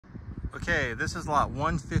Okay, this is lot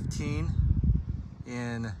 115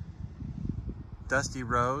 in Dusty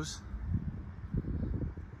Rose.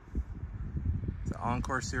 It's an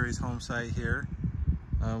Encore Series home site here.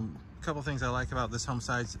 A couple things I like about this home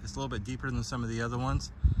site, it's a little bit deeper than some of the other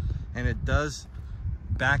ones, and it does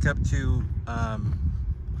back up to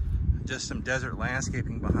just some desert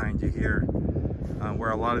landscaping behind you here,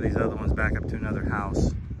 where a lot of these other ones back up to another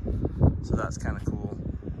house. So that's kind of cool.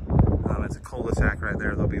 It's a cul-de-sac right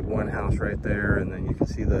there. There'll be one house right there, and then you can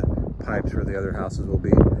see the pipes where the other houses will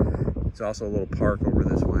be. It's also a little park over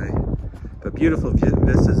this way. But beautiful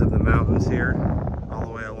vistas of the mountains here all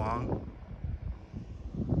the way along.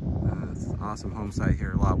 It's an awesome home site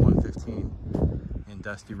here, lot 115 in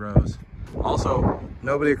Dusty Rose. Also,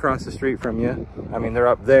 nobody across the street from you. I mean, they're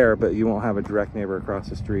up there, but you won't have a direct neighbor across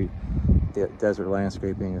the street. The desert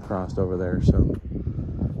landscaping across over there. So,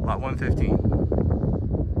 lot 115,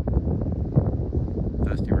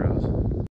 Dusty Rose.